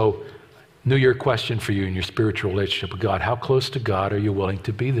to. So, New Year question for you in your spiritual relationship with God. How close to God are you willing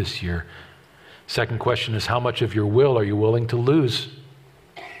to be this year? Second question is, how much of your will are you willing to lose?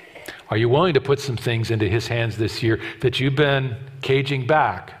 Are you willing to put some things into His hands this year that you've been caging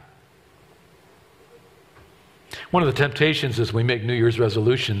back? One of the temptations as we make New Year's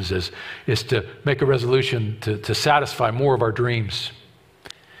resolutions is to make a resolution to satisfy more of our dreams.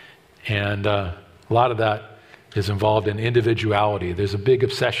 And a lot of that is involved in individuality. There's a big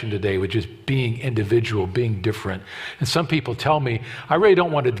obsession today with just being individual, being different. And some people tell me, I really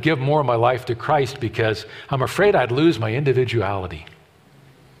don't want to give more of my life to Christ because I'm afraid I'd lose my individuality.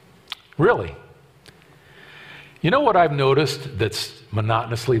 Really? You know what I've noticed that's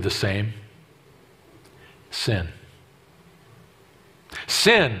monotonously the same? Sin.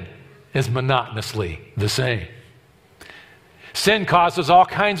 Sin is monotonously the same. Sin causes all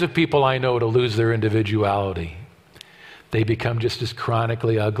kinds of people I know to lose their individuality. They become just as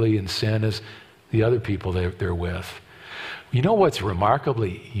chronically ugly in sin as the other people they're with. You know what's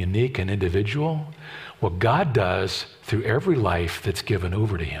remarkably unique and individual? What God does through every life that's given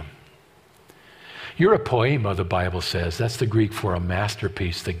over to Him. You're a poema, the Bible says. That's the Greek for a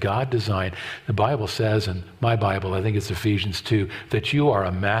masterpiece that God designed. The Bible says, in my Bible, I think it's Ephesians 2, that you are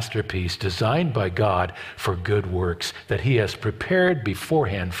a masterpiece designed by God for good works that He has prepared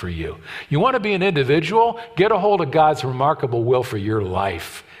beforehand for you. You want to be an individual? Get a hold of God's remarkable will for your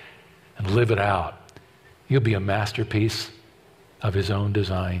life and live it out. You'll be a masterpiece of His own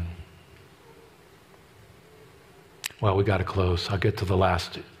design. Well, we got to close. I'll get to the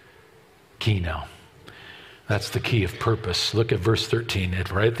last key now. That's the key of purpose. Look at verse 13,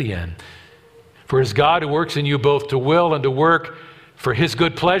 right at the end. For it is God who works in you both to will and to work for his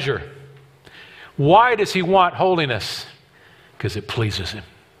good pleasure. Why does he want holiness? Because it pleases him.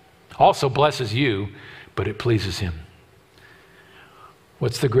 Also blesses you, but it pleases him.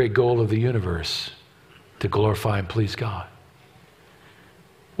 What's the great goal of the universe? To glorify and please God.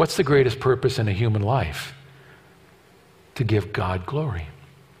 What's the greatest purpose in a human life? To give God glory.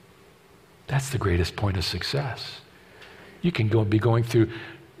 That's the greatest point of success. You can be going through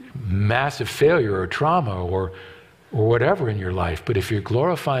massive failure or trauma or whatever in your life, but if you're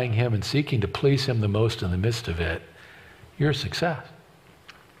glorifying him and seeking to please him the most in the midst of it, you're a success.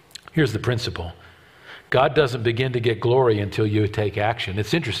 Here's the principle. God doesn't begin to get glory until you take action.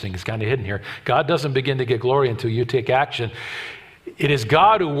 It's interesting, it's kind of hidden here. God doesn't begin to get glory until you take action. It is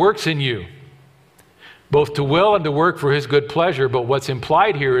God who works in you, both to will and to work for his good pleasure, but what's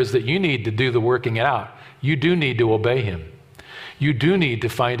implied here is that you need to do the working out. You do need to obey him. You do need to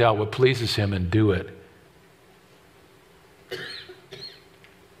find out what pleases him and do it.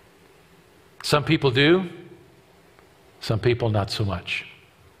 Some people do, some people not so much.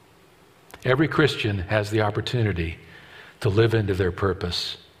 Every Christian has the opportunity to live into their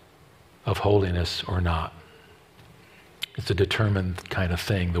purpose of holiness or not. It's a determined kind of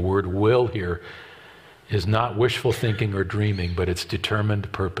thing. The word will here is not wishful thinking or dreaming, but it's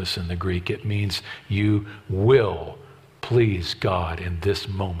determined purpose in the Greek. It means you will please God in this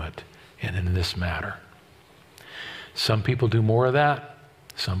moment and in this matter. Some people do more of that.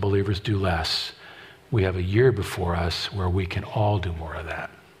 Some believers do less. We have a year before us where we can all do more of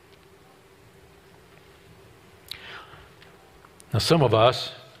that. Now, some of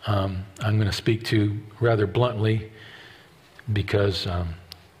us, I'm going to speak to rather bluntly because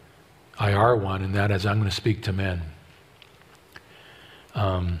I are one, and that is I'm going to speak to men.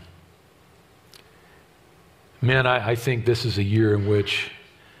 Men, I think this is a year in which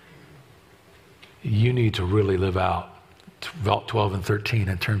you need to really live out 12 and 13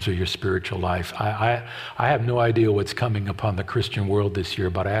 in terms of your spiritual life. I have no idea what's coming upon the Christian world this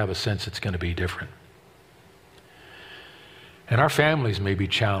year, but I have a sense it's going to be different. And our families may be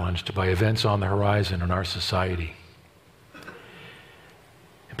challenged by events on the horizon in our society.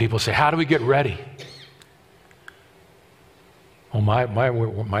 And people say, how do we get ready? Well,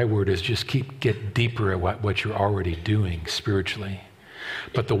 my word is just get deeper at what you're already doing spiritually.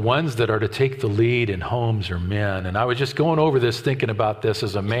 But the ones that are to take the lead in homes are men. And I was just going over this, thinking about this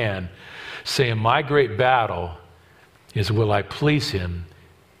as a man, saying my great battle is will I please him,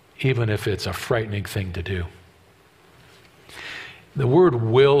 even if it's a frightening thing to do. The word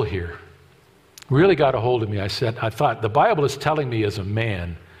will here really got a hold of me. I thought the Bible is telling me as a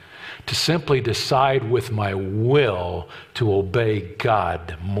man to simply decide with my will to obey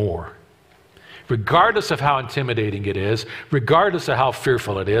God more. Regardless of how intimidating it is, regardless of how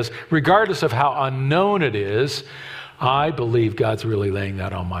fearful it is, regardless of how unknown it is, I believe God's really laying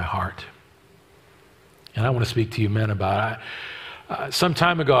that on my heart. And I want to speak to you men about it. Some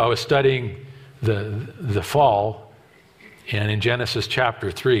time ago I was studying the fall, and in Genesis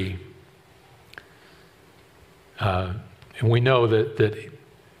chapter 3, and we know that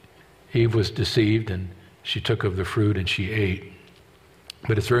Eve was deceived and she took of the fruit and she ate.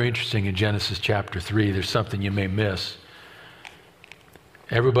 But it's very interesting in Genesis chapter 3, there's something you may miss.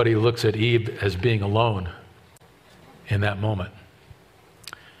 Everybody looks at Eve as being alone in that moment.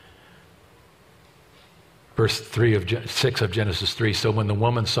 Verse 6 of Genesis 3, so when the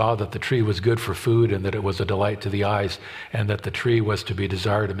woman saw that the tree was good for food and that it was a delight to the eyes and that the tree was to be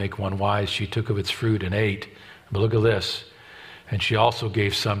desired to make one wise, she took of its fruit and ate. But look at this. And she also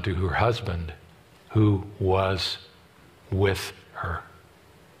gave some to her husband who was with her.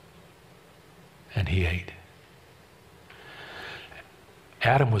 And he ate.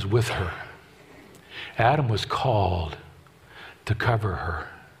 Adam was with her. Adam was called to cover her.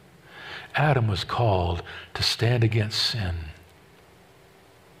 Adam was called to stand against sin.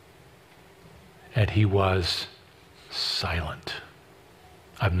 And he was silent.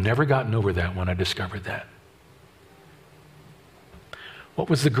 I've never gotten over that when I discovered that. What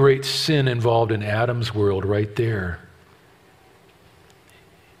was the great sin involved in Adam's world right there?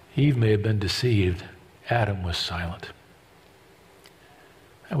 Eve may have been deceived. Adam was silent.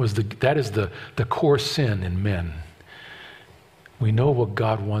 That is the core sin in men. We know what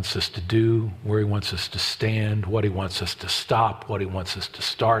God wants us to do, where he wants us to stand, what he wants us to stop, what he wants us to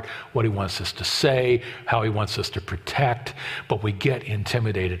start, what he wants us to say, how he wants us to protect, but we get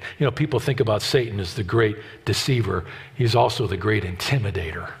intimidated. You know, people think about Satan as the great deceiver. He's also the great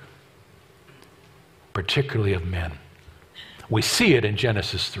intimidator, particularly of men. We see it in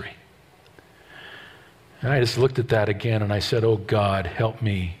Genesis 3. And I just looked at that again and I said, oh God, help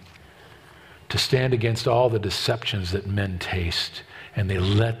me to stand against all the deceptions that men taste, and they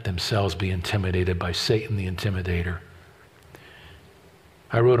let themselves be intimidated by Satan the intimidator.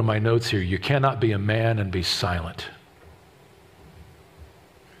 I wrote in my notes here, you cannot be a man and be silent.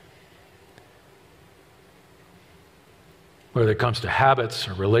 Whether it comes to habits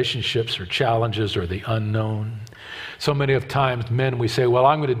or relationships or challenges or the unknown. So many of times, men, we say, well,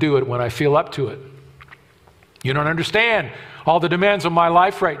 I'm going to do it when I feel up to it. You don't understand all the demands of my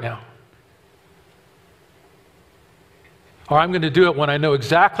life right now. Or I'm going to do it when I know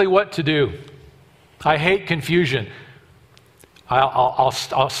exactly what to do. I hate confusion.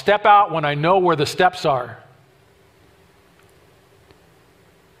 I'll step out when I know where the steps are.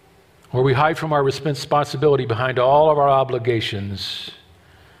 Or we hide from our responsibility behind all of our obligations.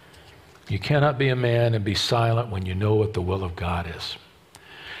 You cannot be a man and be silent when you know what the will of God is.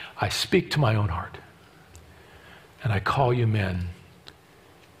 I speak to my own heart, and I call you men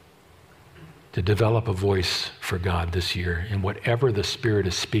to develop a voice for God this year in whatever the Spirit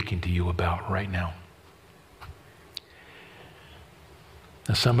is speaking to you about right now.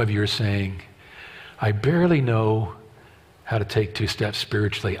 Now, some of you are saying, I barely know how to take 2 steps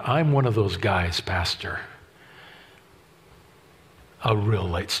spiritually. I'm one of those guys, Pastor. A real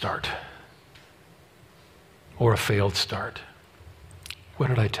late start. Or a failed start. What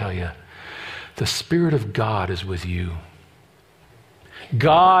did I tell you? The Spirit of God is with you.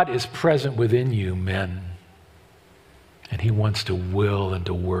 God is present within you, men. And He wants to will and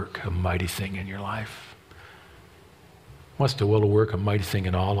to work a mighty thing in your life. He wants to will and work a mighty thing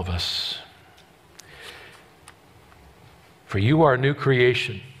in all of us. For you are a new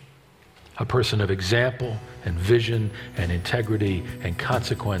creation, a person of example and vision and integrity and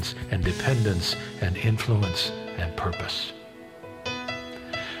consequence and dependence and influence and purpose.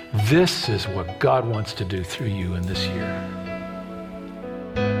 This is what God wants to do through you in this year.